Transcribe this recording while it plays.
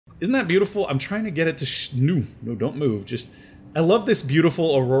Isn't that beautiful? I'm trying to get it to no, don't move. Just, I love this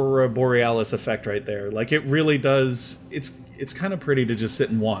beautiful Aurora Borealis effect right there. Like, it really does, it's kind of pretty to just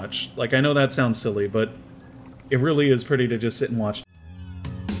sit and watch. Like, I know that sounds silly, but it really is pretty to just sit and watch.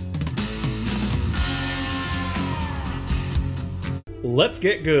 Let's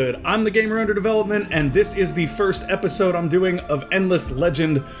get good. I'm the Gamer Under Development, and this is the first episode I'm doing of Endless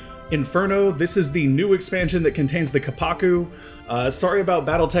Legend Inferno. This is the new expansion that contains the Kapaku. Sorry about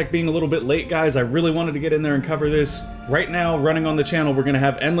Battletech being a little bit late, guys. I really wanted to get in there and cover this. Right now, running on the channel, we're going to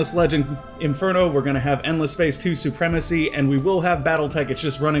have Endless Legend Inferno, we're going to have Endless Space 2 Supremacy, and we will have Battletech. It's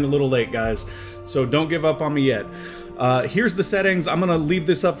just running a little late, guys. So don't give up on me yet. Here's the settings. I'm going to leave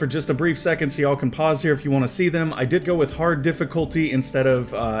this up for just a brief second so y'all can pause here if you want to see them. I did go with hard difficulty instead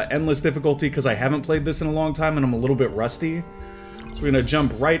of endless difficulty because I haven't played this in a long time and I'm a little bit rusty. So we're going to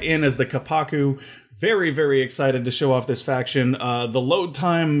jump right in as the Kapaku. Very, very excited to show off this faction. The load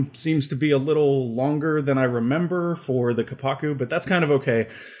time seems to be a little longer than I remember for the Kapaku, but that's kind of okay.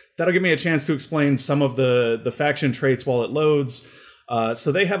 That'll give me a chance to explain some of the faction traits while it loads.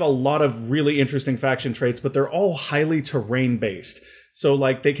 So they have a lot of really interesting faction traits, but they're all highly terrain-based. So,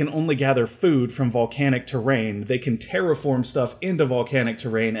 like, they can only gather food from volcanic terrain. They can terraform stuff into volcanic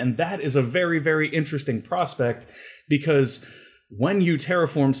terrain, and that is a very, very interesting prospect because when you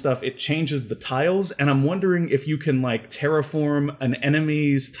terraform stuff, it changes the tiles, and I'm wondering if you can, like, terraform an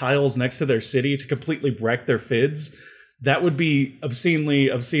enemy's tiles next to their city to completely wreck their fids. That would be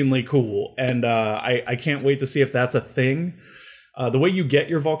obscenely cool, and I can't wait to see if that's a thing. The way you get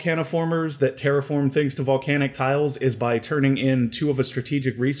your volcanoformers that terraform things to volcanic tiles is by turning in 2 of a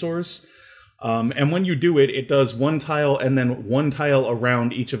strategic resource. And when you do it, it does 1 tile and then 1 tile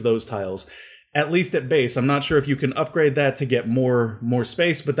around each of those tiles. At least at base. I'm not sure if you can upgrade that to get more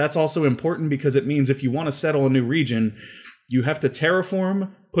space, but that's also important because it means if you want to settle a new region, you have to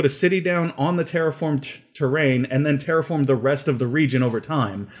terraform, put a city down on the terraformed terrain, and then terraform the rest of the region over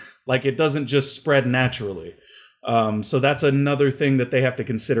time. Like, it doesn't just spread naturally. So that's another thing that they have to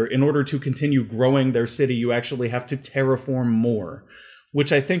consider. In order to continue growing their city, you actually have to terraform more,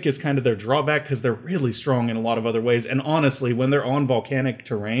 which I think is kind of their drawback because they're really strong in a lot of other ways. And honestly, when they're on volcanic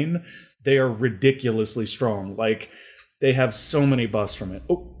terrain, they are ridiculously strong. Like, they have so many buffs from it.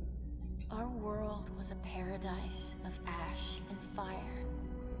 Oh. Our world was a paradise of ash and fire.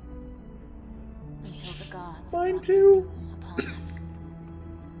 Until the gods Mine too. upon us.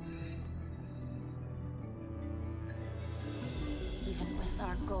 Even with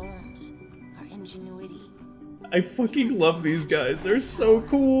our golems, our ingenuity. I fucking love these guys. They're so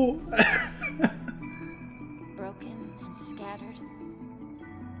cool. Broken and scattered,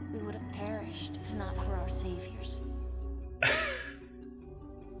 we would have perished if not for our saviors.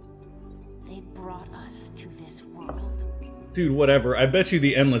 They brought us to this world. Dude, whatever. I bet you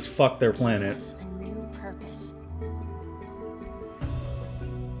the Endless fucked their planet. A new purpose.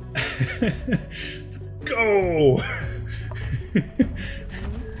 Go!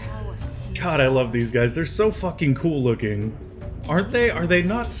 God, I love these guys. They're so fucking cool looking. Aren't they? Are they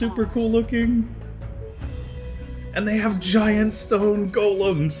not super cool looking? And they have giant stone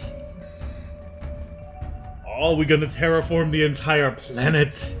golems. Oh, we're gonna terraform the entire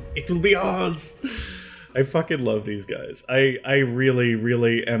planet. It will be ours. I fucking love these guys. I really,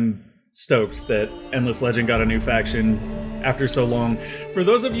 really am stoked that Endless Legend got a new faction after so long. For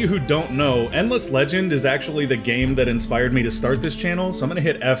those of you who don't know, Endless Legend is actually the game that inspired me to start this channel, so I'm gonna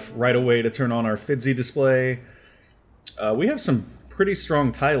hit F right away to turn on our Fidsy display. We have some pretty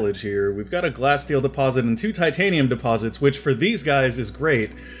strong tileage here. We've got a glass steel deposit and 2 titanium deposits, which for these guys is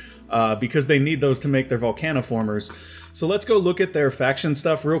great because they need those to make their volcanoformers. So let's go look at their faction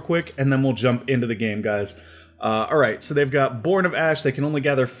stuff real quick, and then we'll jump into the game, guys. Alright, so they've got Born of Ash. They can only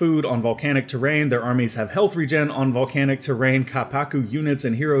gather food on volcanic terrain. Their armies have health regen on volcanic terrain. Kapaku units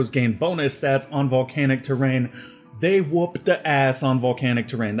and heroes gain bonus stats on volcanic terrain. They whoop the ass on volcanic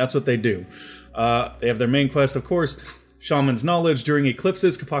terrain. That's what they do. They have their main quest, of course, Shaman's Knowledge. During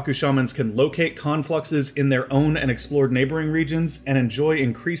eclipses, Kapaku shamans can locate confluxes in their own and explored neighboring regions and enjoy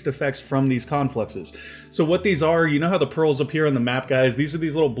increased effects from these confluxes. So what these are, you know how the pearls appear on the map, guys? These are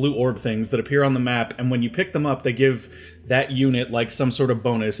these little blue orb things that appear on the map, and when you pick them up, they give that unit like some sort of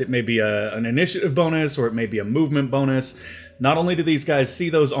bonus. It may be an initiative bonus, or it may be a movement bonus. Not only do these guys see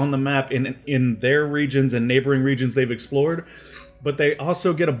those on the map in their regions and neighboring regions they've explored, but they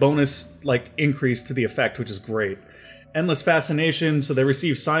also get a bonus like increase to the effect, which is great. Endless Fascination, so they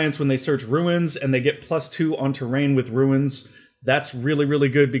receive science when they search ruins, and they get +2 on terrain with ruins. That's really, really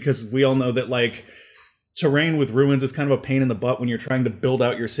good because we all know that, like, terrain with ruins is kind of a pain in the butt when you're trying to build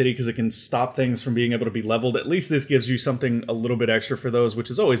out your city because it can stop things from being able to be leveled. At least this gives you something a little bit extra for those, which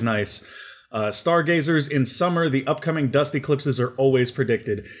is always nice. Stargazers, in summer, the upcoming dust eclipses are always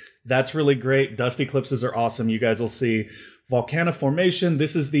predicted. That's really great. Dust eclipses are awesome. You guys will see. Volcaniformation,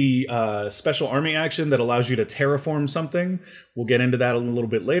 this is the special army action that allows you to terraform something. We'll get into that a little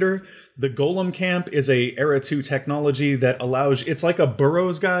bit later. The Golem Camp is a Era 2 technology that allows... It's like a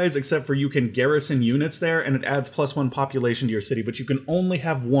Burrows, guys, except for you can garrison units there, and it adds +1 population to your city, but you can only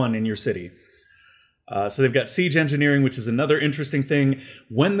have one in your city. So they've got siege engineering, which is another interesting thing.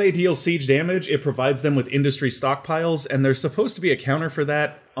 When they deal siege damage, it provides them with industry stockpiles, and there's supposed to be a counter for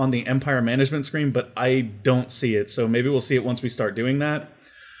that on the Empire management screen, but I don't see it, so maybe we'll see it once we start doing that.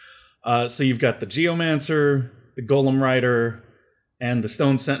 So you've got the Geomancer, the Golem Rider, and the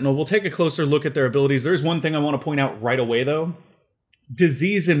Stone Sentinel. We'll take a closer look at their abilities. There's one thing I want to point out right away, though.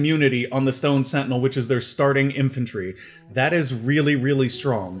 Disease immunity on the Stone Sentinel, which is their starting infantry. That is really, really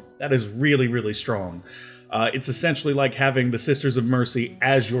strong. That is really, really strong. It's essentially like having the Sisters of Mercy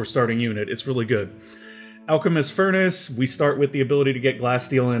as your starting unit. It's really good. Alchemist Furnace, we start with the ability to get glass,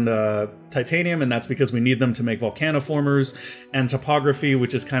 steel, and titanium, and that's because we need them to make volcanoformers. And topography,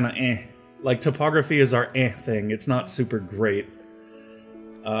 which is kind of eh. Like, topography is our eh thing. It's not super great.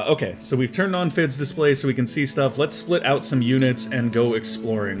 Okay, so we've turned on Fid's display so we can see stuff. Let's split out some units and go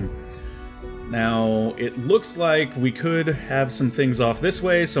exploring. Now, it looks like we could have some things off this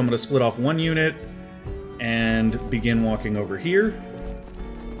way, so I'm going to split off one unit and begin walking over here.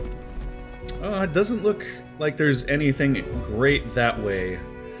 It doesn't look like there's anything great that way.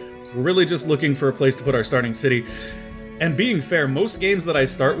 We're really just looking for a place to put our starting city. And being fair, most games that I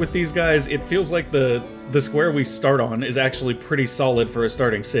start with these guys, it feels like the square we start on is actually pretty solid for a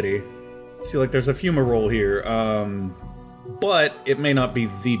starting city. See, like, there's a fumarole here, but it may not be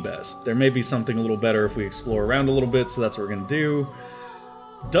the best. There may be something a little better if we explore around a little bit, so that's what we're gonna do.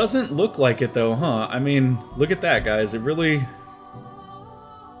 Doesn't look like it, though, huh? I mean, look at that, guys. It really...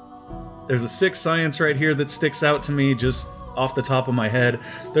 There's a 6 science right here that sticks out to me just off the top of my head.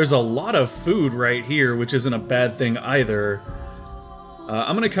 There's a lot of food right here, which isn't a bad thing either.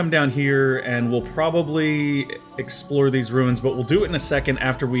 I'm gonna come down here and we'll probably explore these ruins, but we'll do it in a second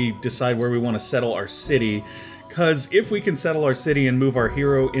after we decide where we want to settle our city. Because if we can settle our city and move our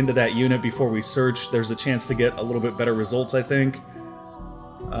hero into that unit before we search, there's a chance to get a little bit better results, I think.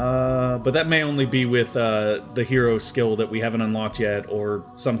 But that may only be with the hero skill that we haven't unlocked yet, or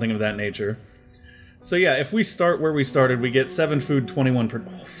something of that nature. So yeah, if we start where we started, we get 7 food, 21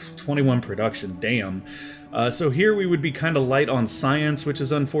 production, damn. So here we would be kind of light on science, which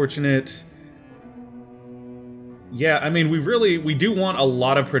is unfortunate. Yeah, I mean, we do want a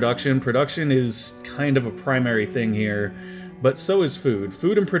lot of production. Production is kind of a primary thing here, but so is food.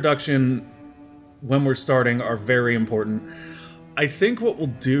 Food and production, when we're starting, are very important. I think what we'll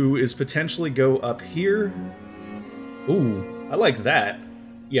do is potentially go up here. Ooh, I like that.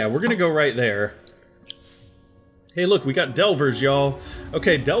 Yeah, we're gonna go right there. Hey look, we got Delvers, y'all.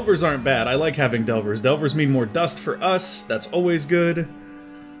 Okay, Delvers aren't bad. I like having Delvers. Delvers mean more dust for us. That's always good.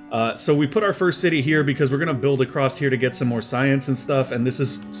 So we put our first city here because we're going to build across here to get some more science and stuff, and this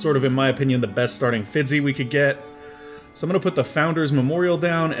is sort of, in my opinion, the best starting Fidzy we could get. So I'm going to put the Founders Memorial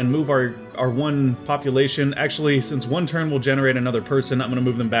down and move our one population. Actually, since one turn will generate another person, I'm going to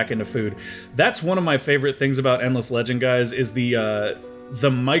move them back into food. That's one of my favorite things about Endless Legend, guys, is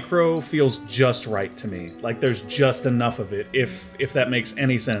the micro feels just right to me. Like, there's just enough of it, if that makes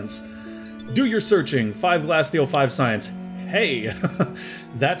any sense. Do your searching. 5 glass steel, 5 science. Hey,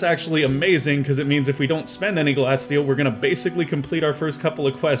 that's actually amazing, because it means if we don't spend any glass steel, we're going to basically complete our first couple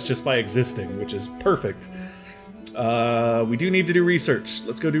of quests just by existing, which is perfect. We do need to do research.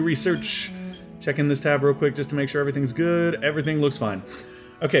 Let's go do research. Check in this tab real quick just to make sure everything's good. Everything looks fine.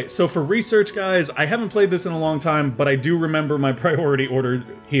 Okay, so for research, guys, I haven't played this in a long time, but I do remember my priority order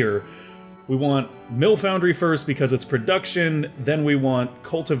here. We want Mill Foundry first because it's production, then we want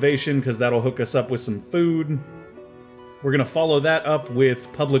cultivation because that'll hook us up with some food. We're going to follow that up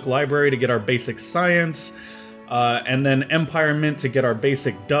with Public Library to get our basic science, and then Empire Mint to get our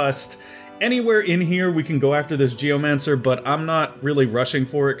basic dust. Anywhere in here we can go after this Geomancer, but I'm not really rushing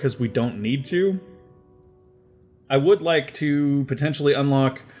for it because we don't need to. I would like to potentially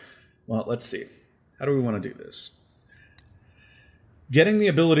unlock... Well, let's see. How do we want to do this? Getting the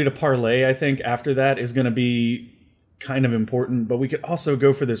ability to parlay, I think, after that is going to be kind of important, but we could also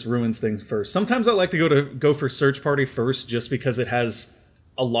go for this ruins thing first. Sometimes I like to go for search party first just because it has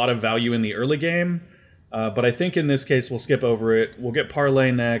a lot of value in the early game, but I think in this case we'll skip over it. We'll get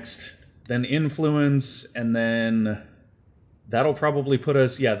parlay next, then influence, and then That'll probably put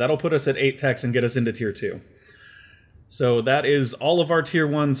us, yeah, that'll put us at 8 techs and get us into tier 2. So that is all of our tier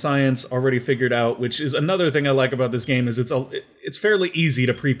 1 science already figured out, which is another thing I like about this game, is it's fairly easy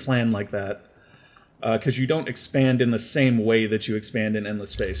to pre-plan like that. Because you don't expand in the same way that you expand in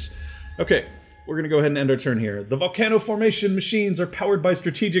Endless Space. Okay, we're going to go ahead and end our turn here. The Volcanoformation machines are powered by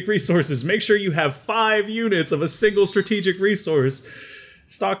strategic resources. Make sure you have 5 units of a single strategic resource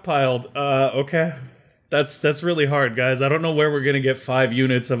stockpiled. Okay. That's really hard, guys. I don't know where we're going to get 5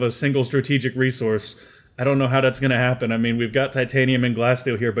 units of a single strategic resource. I don't know how that's going to happen. I mean, we've got titanium and glass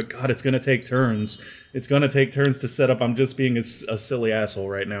steel here, but God, it's going to take turns. It's going to take turns to set up. I'm just being a silly asshole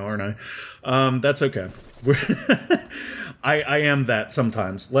right now, aren't I? That's okay. I am that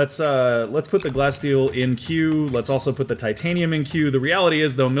sometimes. Let's put the glass steel in queue. Let's also put the titanium in queue. The reality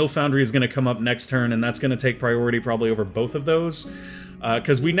is, though, Mill Foundry is going to come up next turn, and that's going to take priority probably over both of those.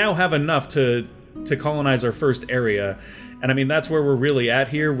 Because we now have enough to colonize our first area. And I mean, that's where we're really at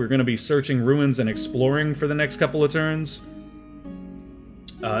here. We're going to be searching ruins and exploring for the next couple of turns.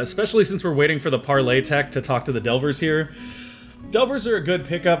 Especially since we're waiting for the parlay tech to talk to the Delvers here. Delvers are a good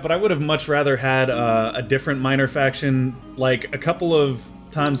pickup, but I would have much rather had a different minor faction. Like, a couple of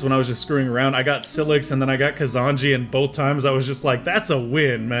times when I was just screwing around, I got Silix and then I got Kazanji, and both times I was just like, that's a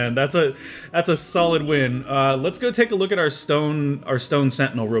win, man. That's a solid win. Let's go take a look at our stone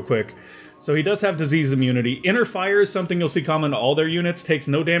sentinel real quick. So he does have disease immunity. Inner Fire is something you'll see common to all their units. Takes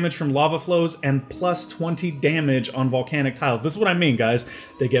no damage from lava flows and plus 20 damage on volcanic tiles. This is what I mean, guys.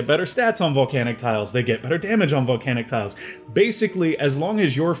 They get better stats on volcanic tiles. They get better damage on volcanic tiles. Basically, as long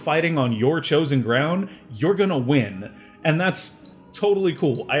as you're fighting on your chosen ground, you're gonna win. And that's totally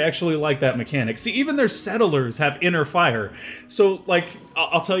cool. I actually like that mechanic. See, even their settlers have Inner Fire. So, like,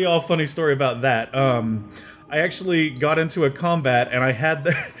 I'll tell you all a funny story about that. I actually got into a combat and I had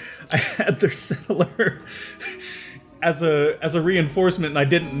their settler as a reinforcement, and I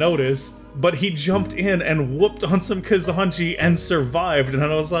didn't notice, but he jumped in and whooped on some Kazanji and survived, and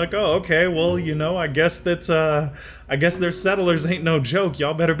I was like, oh, okay, well, you know, I guess their settlers ain't no joke.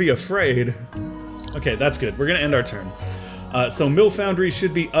 Y'all better be afraid. Okay, that's good. We're gonna end our turn. So Mill Foundry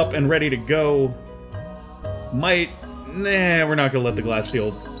should be up and ready to go. Nah, we're not gonna let the glass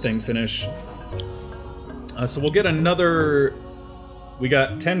steel thing finish. So we'll get another... We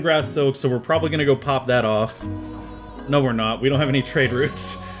got 10 grass silk, so we're probably going to go pop that off. No, we're not. We don't have any trade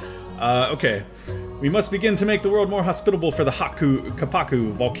routes. Okay. We must begin to make the world more hospitable for the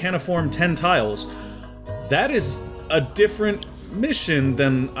Kapaku. Volcaniform 10 tiles. That is a different mission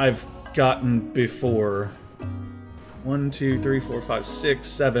than I've gotten before. 1, 2, 3, 4, 5, 6,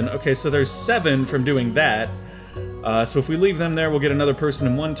 7. Okay, so there's 7 from doing that. So if we leave them there, we'll get another person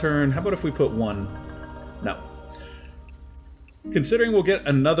in 1 turn. How about if we put 1? No. Considering we'll get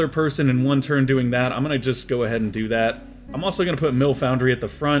another person in 1 turn doing that, I'm going to just go ahead and do that. I'm also going to put Mill Foundry at the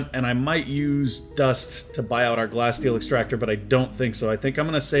front, and I might use Dust to buy out our Glass Steel Extractor, but I don't think so. I think I'm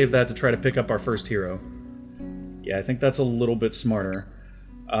going to save that to try to pick up our first hero. Yeah, I think that's a little bit smarter.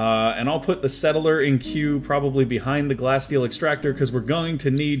 And I'll put the Settler in queue probably behind the Glass Steel Extractor, because we're going to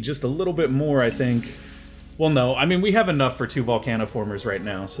need just a little bit more, I think. Well, no. I mean, we have enough for 2 Volcanoformers right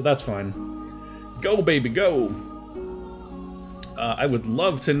now, so that's fine. Go, baby, go! I would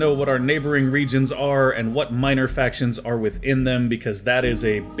love to know what our neighboring regions are and what minor factions are within them, because that is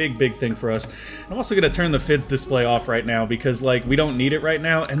a big, big thing for us. I'm also going to turn the FIDS display off right now because, like, we don't need it right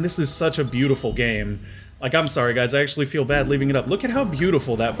now, and this is such a beautiful game. Like, I'm sorry, guys, I actually feel bad leaving it up. Look at how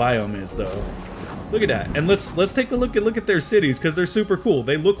beautiful that biome is, though. Look at that. And let's take a look at their cities, because they're super cool.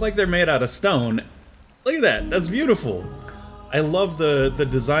 They look like they're made out of stone. Look at that. That's beautiful. I love the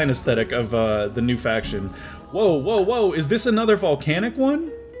design aesthetic of the new faction. Whoa, whoa, whoa, is this another volcanic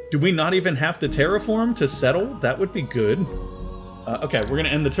one? Do we not even have to terraform to settle? That would be good. Okay, we're gonna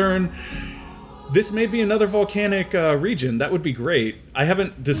end the turn. This may be another volcanic region. That would be great. I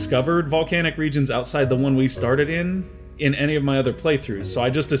haven't discovered volcanic regions outside the one we started in any of my other playthroughs, so I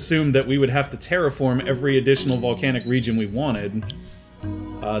just assumed that we would have to terraform every additional volcanic region we wanted.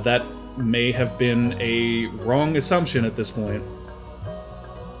 That may have been a wrong assumption at this point.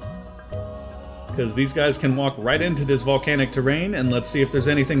 Because these guys can walk right into this volcanic terrain, and let's see if there's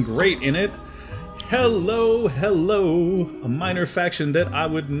anything great in it. Hello, hello! A minor faction that I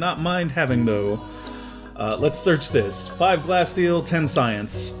would not mind having, though. Let's search this. 5 glass steel, 10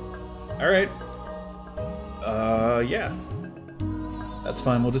 science. Alright. Yeah. That's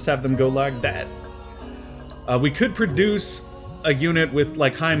fine, we'll just have them go like that. We could produce a unit with,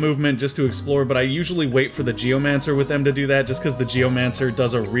 like, high movement just to explore, but I usually wait for the Geomancer with them to do that, just because the Geomancer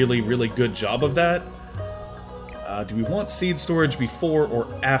does a really, really good job of that. Do we want seed storage before or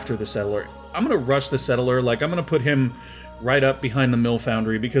after the Settler? I'm gonna rush the Settler. Like, I'm gonna put him right up behind the mill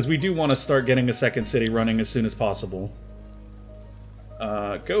foundry, because we do want to start getting a second city running as soon as possible.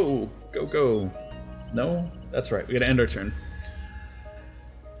 Go! Go, go! No? That's right, we gotta end our turn.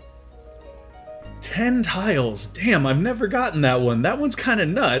 10 tiles! Damn, I've never gotten that one. That one's kinda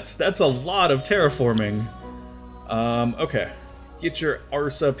nuts. That's a lot of terraforming. Okay. Get your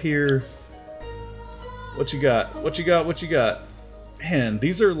arse up here. What you got? What you got? What you got? Man,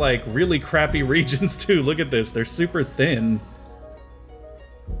 these are like really crappy regions too. Look at this, they're super thin.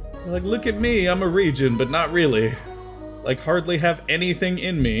 Like, look at me, I'm a region, but not really. Like, hardly have anything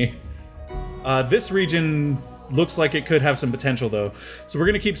in me. This region looks like it could have some potential, though. So we're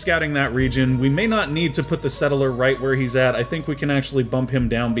gonna keep scouting that region. We may not need to put the settler right where he's at. I think we can actually bump him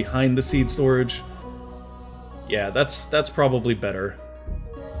down behind the seed storage. Yeah, that's probably better.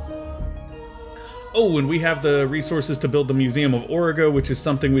 Oh, and we have the resources to build the Museum of Auriga, which is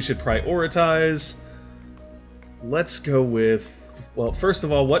something we should prioritize. Let's go with... Well, first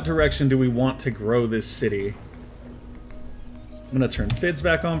of all, what direction do we want to grow this city? I'm gonna turn FIDS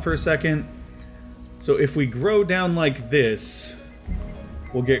back on for a second. So if we grow down like this,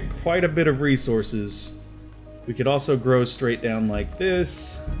 we'll get quite a bit of resources. We could also grow straight down like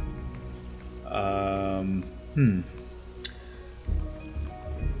this.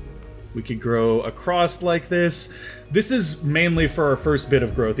 We could grow across like this. This is mainly for our first bit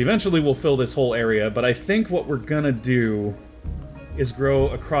of growth. Eventually we'll fill this whole area, but I think what we're gonna do is grow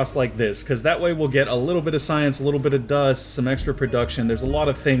across like this, because that way we'll get a little bit of science, a little bit of dust, some extra production. There's a lot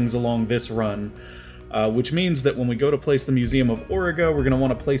of things along this run, which means that when we go to place the Museum of Auriga, we're going to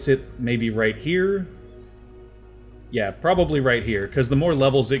want to place it maybe right here. Yeah, probably right here, because the more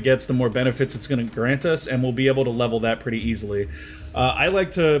levels it gets, the more benefits it's going to grant us, and we'll be able to level that pretty easily. I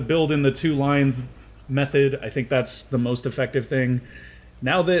like to build in the two-line method. I think that's the most effective thing.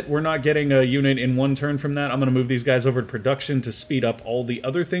 Now that we're not getting a unit in one turn from that, I'm going to move these guys over to production to speed up all the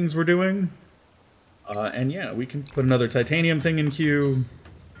other things we're doing. And yeah, we can put another titanium thing in queue.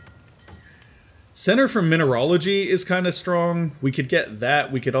 Center for Mineralogy is kind of strong. We could get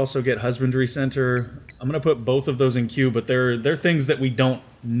that. We could also get Husbandry Center. I'm going to put both of those in queue, but they're things that we don't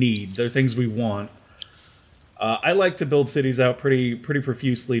need. They're things we want. I like to build cities out pretty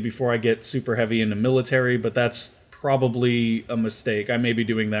profusely before I get super heavy into military, but that's probably a mistake. I may be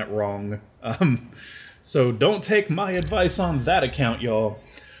doing that wrong. So don't take my advice on that account, y'all.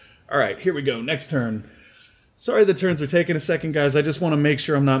 Alright, here we go. Next turn. Sorry the turns are taking a second, guys. I just want to make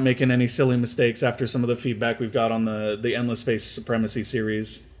sure I'm not making any silly mistakes after some of the feedback we've got on the Endless Space Supremacy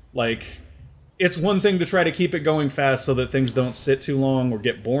series. Like, it's one thing to try to keep it going fast so that things don't sit too long or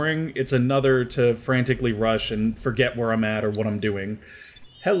get boring. It's another to frantically rush and forget where I'm at or what I'm doing.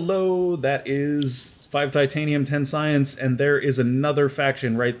 Hello, that is 5 titanium, 10 science, and there is another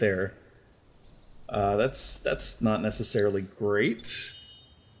faction right there. That's not necessarily great.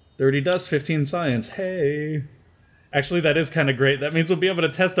 30 dust, 15 science, hey! Actually, that is kind of great. That means we'll be able to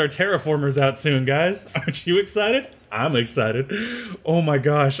test our terraformers out soon, guys. Aren't you excited? I'm excited. Oh my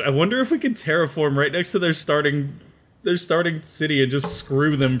gosh, I wonder if we can terraform right next to their starting city and just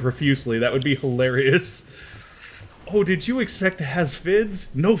screw them profusely. That would be hilarious. Oh, did you expect to have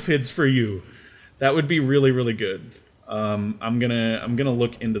FIDS? No FIDS for you. That would be really, really good. I'm gonna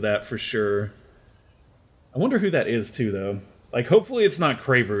look into that for sure. I wonder who that is too, though. Like, hopefully it's not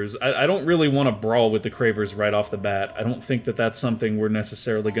Cravers. I don't really want to brawl with the Cravers right off the bat. I don't think that that's something we're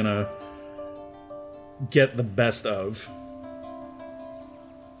necessarily gonna get the best of.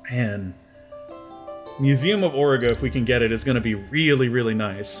 Man. Museum of Auriga, if we can get it, is gonna be really, really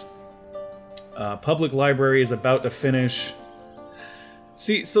nice. Public Library is about to finish.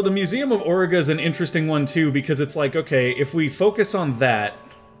 See, so the Museum of Auriga is an interesting one too, because it's like, okay, if we focus on that,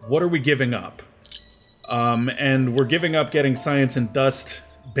 what are we giving up? And we're giving up getting science and dust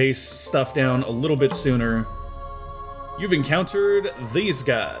base stuff down a little bit sooner. You've encountered these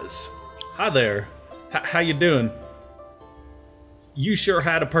guys. Hi there. How you doing? You sure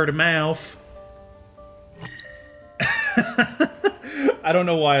had a pretty mouth. I don't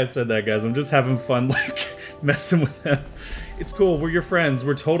know why I said that, guys. I'm just having fun, like, messing with them. It's cool. We're your friends.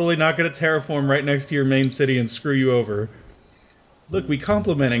 We're totally not going to terraform right next to your main city and screw you over. Look, we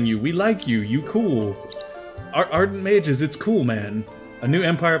complimenting you. We like you. You cool. Ardent Mages, it's cool, man. A new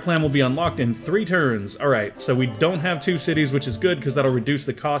Empire plan will be unlocked in 3 turns. Alright, so we don't have 2 cities, which is good, because that'll reduce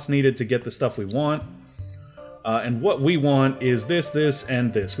the cost needed to get the stuff we want. And what we want is this, this,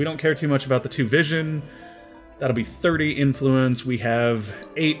 and this. We don't care too much about the 2 vision. That'll be 30 influence. We have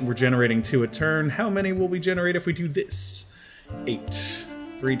 8. We're generating 2 a turn. How many will we generate if we do this? 8.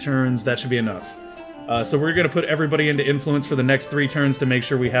 3 turns. That should be enough. So we're going to put everybody into influence for the next 3 turns to make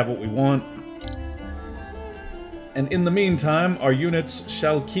sure we have what we want. And in the meantime, our units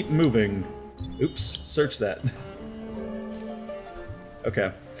shall keep moving. Oops, search that.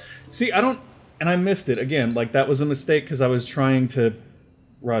 Okay. See, I don't... And I missed it, again, like, that was a mistake because I was trying to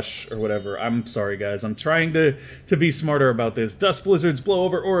rush or whatever. I'm sorry, guys. I'm trying to be smarter about this. Dust blizzards blow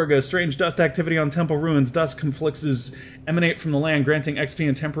over Auriga. Strange dust activity on temple ruins. Dust confluxes emanate from the land, granting XP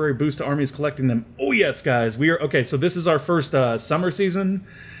and temporary boost to armies collecting them. Oh, yes, guys. We are... Okay, so this is our first summer season.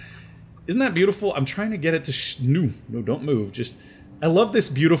 Isn't that beautiful? I'm trying to get it to... No, don't move. Just... I love this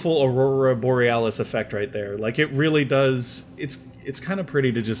beautiful Aurora Borealis effect right there. Like, it really does... It's kind of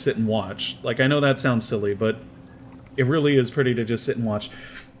pretty to just sit and watch. Like, I know that sounds silly, but it really is pretty to just sit and watch.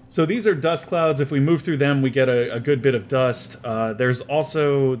 So these are dust clouds. If we move through them, we get a good bit of dust. There's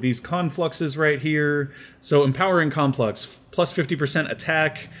also these confluxes right here. So empowering conflux, plus 50%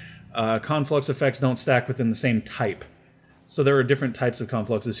 attack. Conflux effects don't stack within the same type. So there are different types of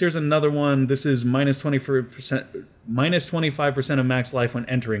confluxes. Here's another one. This is minus 25% of max life when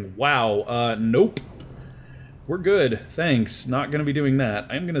entering. Wow. Nope. We're good. Thanks. Not going to be doing that.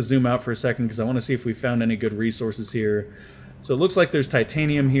 I'm going to zoom out for a second because I want to see if we found any good resources here. So it looks like there's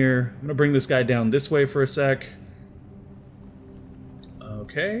titanium here. I'm going to bring this guy down this way for a sec.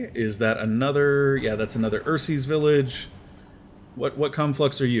 Okay. Is that another... Yeah, that's another Ursi's village. What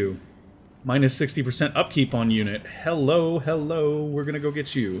conflux are you? Minus 60% upkeep on unit. Hello, hello. We're going to go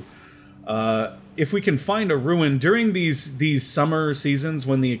get you. If we can find a ruin during these summer seasons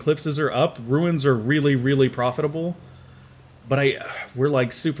when the eclipses are up, ruins are really, really profitable. But we're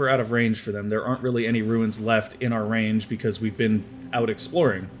like super out of range for them. There aren't really any ruins left in our range because we've been out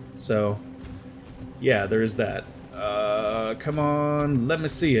exploring. So, yeah, there is that. Come on, let me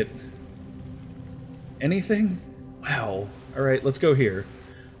see it. Anything? Wow. All right, let's go here.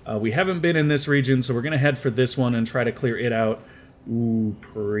 We haven't been in this region, so we're going to head for this one and try to clear it out. Ooh,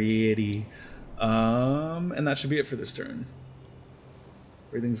 pretty. And that should be it for this turn.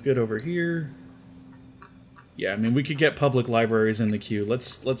 Everything's good over here. Yeah, I mean, we could get public libraries in the queue.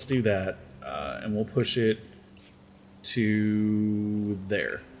 Let's do that. And we'll push it to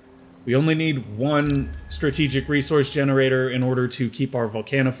there. We only need one strategic resource generator in order to keep our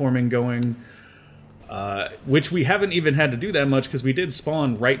volcaniforming going. Which we haven't even had to do that much because we did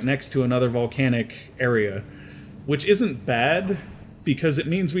spawn right next to another volcanic area. Which isn't bad, because it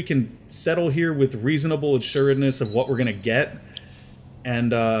means we can settle here with reasonable assuredness of what we're going to get.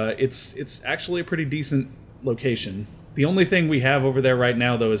 And it's actually a pretty decent location. The only thing we have over there right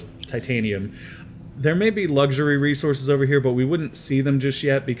now, though, is titanium. There may be luxury resources over here, but we wouldn't see them just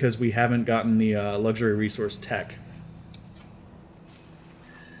yet because we haven't gotten the luxury resource tech.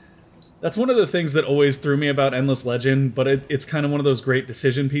 That's one of the things that always threw me about Endless Legend, but it's kind of one of those great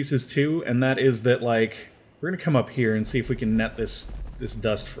decision pieces, too, and that is that, like... We're going to come up here and see if we can net this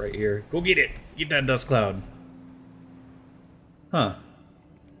dust right here. Go get it! Get that dust cloud. Huh.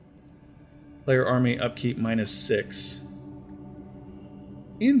 Player army upkeep minus 6.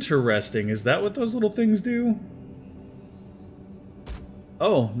 Interesting. Is that what those little things do?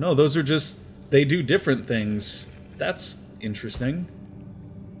 Oh, no, those are just... They do different things. That's interesting.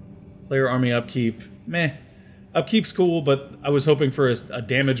 Player army upkeep. Meh. Upkeep's cool, but I was hoping for a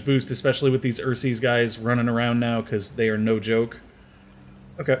damage boost, especially with these Ursi's guys running around now, because they are no joke.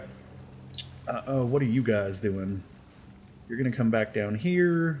 Okay. What are you guys doing? You're going to come back down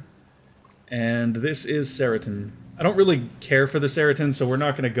here. And this is Seriton. I don't really care for the Seriton, so we're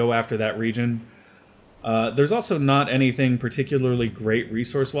not going to go after that region. There's also not anything particularly great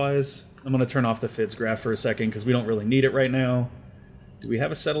resource-wise. I'm going to turn off the FIDS graph for a second, because we don't really need it right now. Do we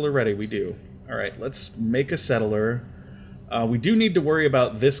have a settler ready? We do. Alright, let's make a settler. We do need to worry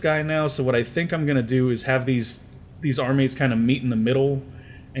about this guy now, so what I think I'm going to do is have these armies kind of meet in the middle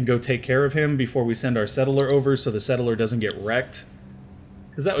and go take care of him before we send our settler over so the settler doesn't get wrecked.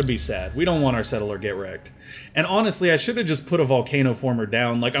 Because that would be sad. We don't want our settler get wrecked. And honestly, I should have just put a volcano former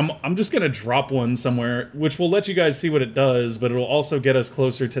down. Like, I'm just going to drop one somewhere, which will let you guys see what it does, but it'll also get us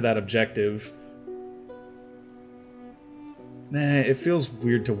closer to that objective. Nah, it feels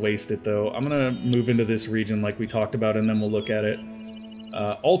weird to waste it, though. I'm gonna move into this region like we talked about, and then we'll look at it.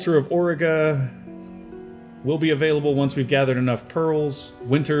 Altar of Auriga will be available once we've gathered enough pearls.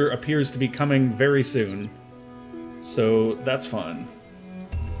 Winter appears to be coming very soon. So, that's fun.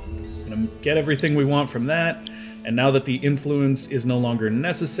 Gonna get everything we want from that, and now that the influence is no longer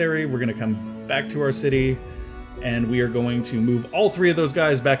necessary, we're gonna come back to our city, and we are going to move all 3 of those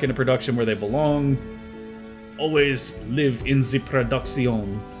guys back into production where they belong. Always live in the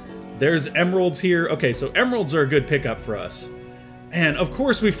production. There's emeralds here. Okay, so emeralds are a good pickup for us. And of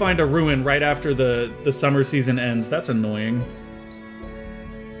course we find a ruin right after the summer season ends. That's annoying.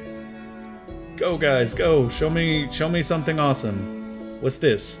 Go, guys, go. Show me something awesome. What's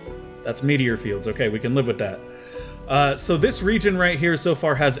this? That's meteor fields. Okay, we can live with that. So this region right here so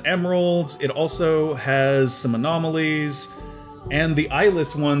far has emeralds. It also has some anomalies. And the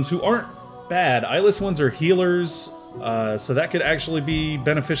eyeless ones, who aren't bad. Eyeless ones are healers, so that could actually be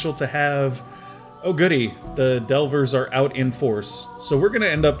beneficial to have. Oh goody, the Delvers are out in force. So we're going to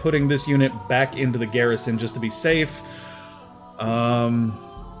end up putting this unit back into the garrison just to be safe.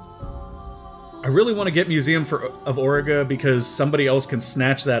 I really want to get Museum of Auriga because somebody else can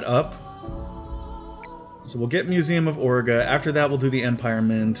snatch that up. So we'll get Museum of Auriga. After that, we'll do the Empire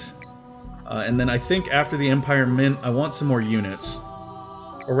Mint. And then I think after the Empire Mint, I want some more units.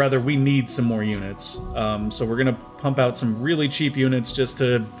 Or rather, we need some more units. So we're going to pump out some really cheap units just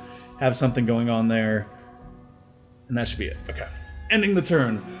to have something going on there. And that should be it. Okay. Ending the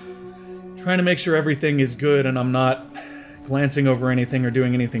turn. Trying to make sure everything is good and I'm not glancing over anything or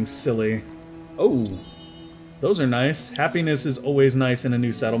doing anything silly. Oh, those are nice. Happiness is always nice in a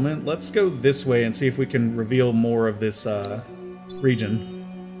new settlement. Let's go this way and see if we can reveal more of this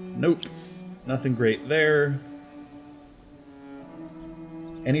region. Nope. Nothing great there.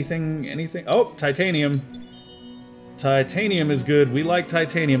 Anything? Oh, titanium. Titanium is good. We like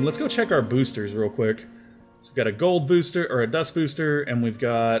titanium. Let's go check our boosters real quick. So we've got a gold booster, or a dust booster, and we've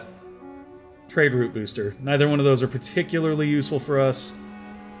got trade route booster. Neither one of those are particularly useful for us.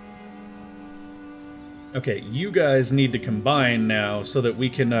 Okay, you guys need to combine now so that we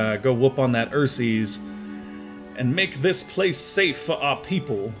can go whoop on that Urses and make this place safe for our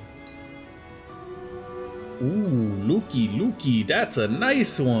people. Ooh, looky, that's a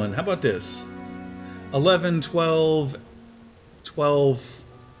nice one. How about this? 11, 12, 12.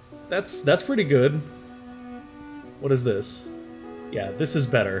 That's pretty good. What is this? Yeah, this is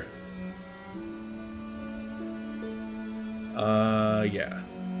better. Yeah.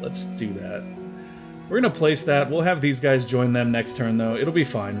 Let's do that. We're going to place that. We'll have these guys join them next turn, though. It'll be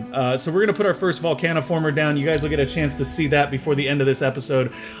fine. So we're going to put our first Volcaniformer down. You guys will get a chance to see that before the end of this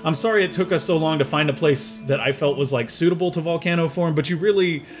episode. I'm sorry it took us so long to find a place that I felt was, like, suitable to Volcanoform, but you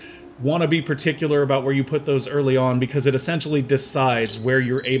really want to be particular about where you put those early on because it essentially decides where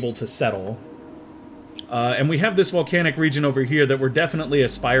you're able to settle. And we have this volcanic region over here that we're definitely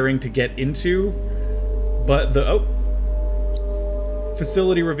aspiring to get into, but the... Oh!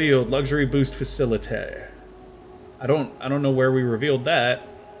 Facility revealed. Luxury boost facility. I don't know where we revealed that.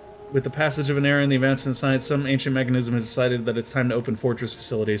 With the passage of an era in the advancement of science, some ancient mechanism has decided that it's time to open fortress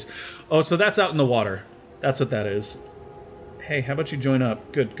facilities. Oh, so that's out in the water. That's what that is. Hey, how about you join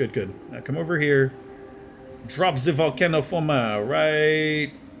up? Good, good, good. Now come over here. Drop the Volcanoformer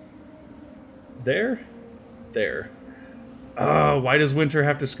right there? There. Oh, why does Winter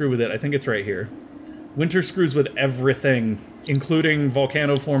have to screw with it? I think it's right here. Winter screws with everything, including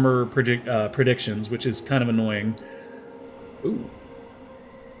Volcanoformer predictions, which is kind of annoying. Ooh.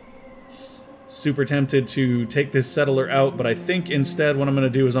 Super tempted to take this settler out, but I think instead what I'm going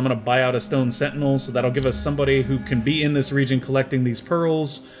to do is I'm going to buy out a stone sentinel, so that'll give us somebody who can be in this region collecting these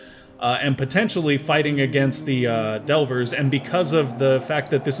pearls, and potentially fighting against the Delvers, and because of the fact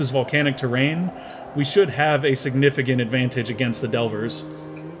that this is volcanic terrain, we should have a significant advantage against the Delvers.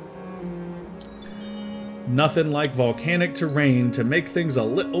 Nothing like volcanic terrain to make things a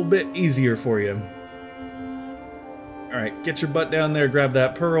little bit easier for you. Alright, get your butt down there, grab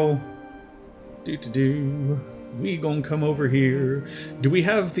that pearl. We gonna come over here. Do we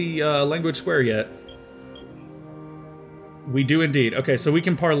have the language square yet? We do indeed. Okay, so we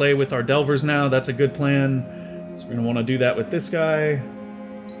can parlay with our Delvers now. That's a good plan. So we're gonna want to do that with this guy.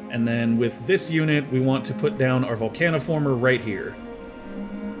 And then with this unit, we want to put down our Volcanoformer right here.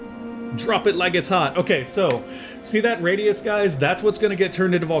 Drop it like it's hot. Okay, so, see that radius, guys? That's what's going to get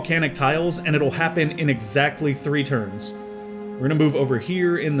turned into volcanic tiles, and it'll happen in exactly 3 turns. We're going to move over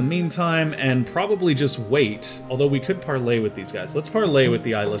here in the meantime, and probably just wait, although we could parlay with these guys. Let's parlay with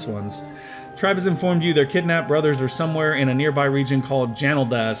the eyeless ones. Tribe has informed you their kidnapped brothers are somewhere in a nearby region called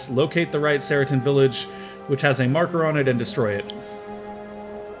Janaldas. Locate the right Seritan village, which has a marker on it, and destroy it.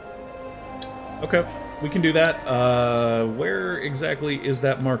 Okay. We can do that. Where exactly is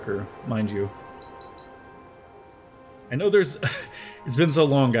that marker, mind you? I know there's... It's been so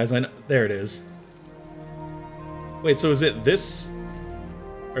long, guys. I know... There it is. Wait, so is it this?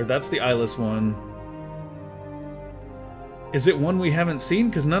 Or that's the eyeless one. Is it one we haven't seen?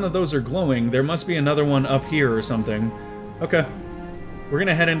 Because none of those are glowing. There must be another one up here or something. Okay. We're going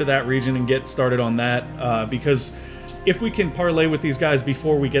to head into that region and get started on that, because... If we can parlay with these guys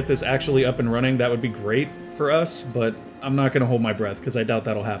before we get this actually up and running, that would be great for us, but I'm not going to hold my breath, because I doubt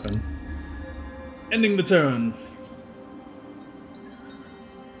that'll happen. Ending the turn.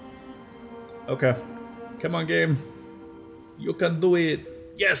 Okay. Come on, game. You can do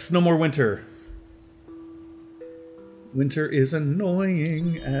it. Yes, no more winter. Winter is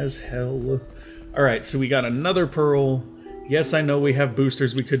annoying as hell. Alright, so we got another pearl. Yes, I know we have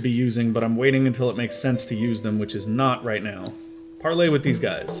boosters we could be using, but I'm waiting until it makes sense to use them, which is not right now. Parlay with these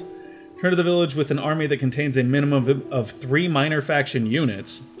guys. Return to the village with an army that contains a minimum of 3 minor faction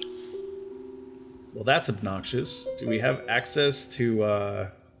units. Well, that's obnoxious. Do we have access to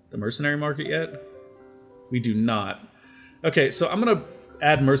the mercenary market yet? We do not. Okay, so I'm going to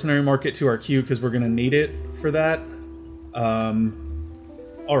add mercenary market to our queue because we're going to need it for that.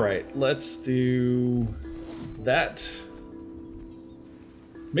 Alright, let's do that.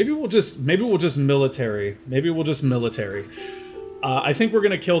 Maybe we'll just military. Maybe we'll just military. I think we're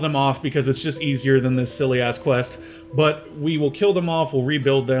going to kill them off because it's just easier than this silly-ass quest. But we will kill them off, we'll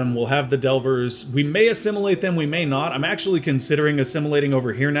rebuild them, we'll have the Delvers. We may assimilate them, we may not. I'm actually considering assimilating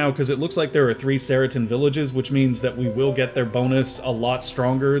over here now because it looks like there are 3 Seritan villages, which means that we will get their bonus a lot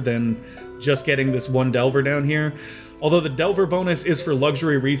stronger than just getting this one Delver down here. Although the Delver bonus is for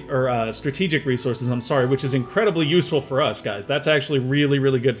luxury strategic resources, I'm sorry, which is incredibly useful for us, guys. That's actually really,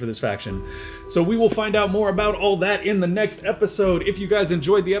 really good for this faction. So we will find out more about all that in the next episode. If you guys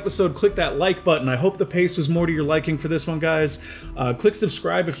enjoyed the episode, click that like button. I hope the pace was more to your liking for this one, guys. Click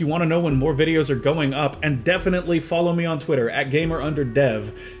subscribe if you want to know when more videos are going up, and definitely follow me on Twitter,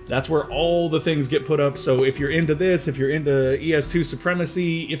 @gamer_dev. That's where all the things get put up, so if you're into this, if you're into ES2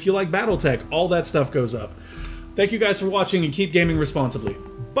 Supremacy, if you like Battletech, all that stuff goes up. Thank you guys for watching, and keep gaming responsibly.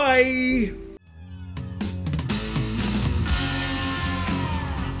 Bye!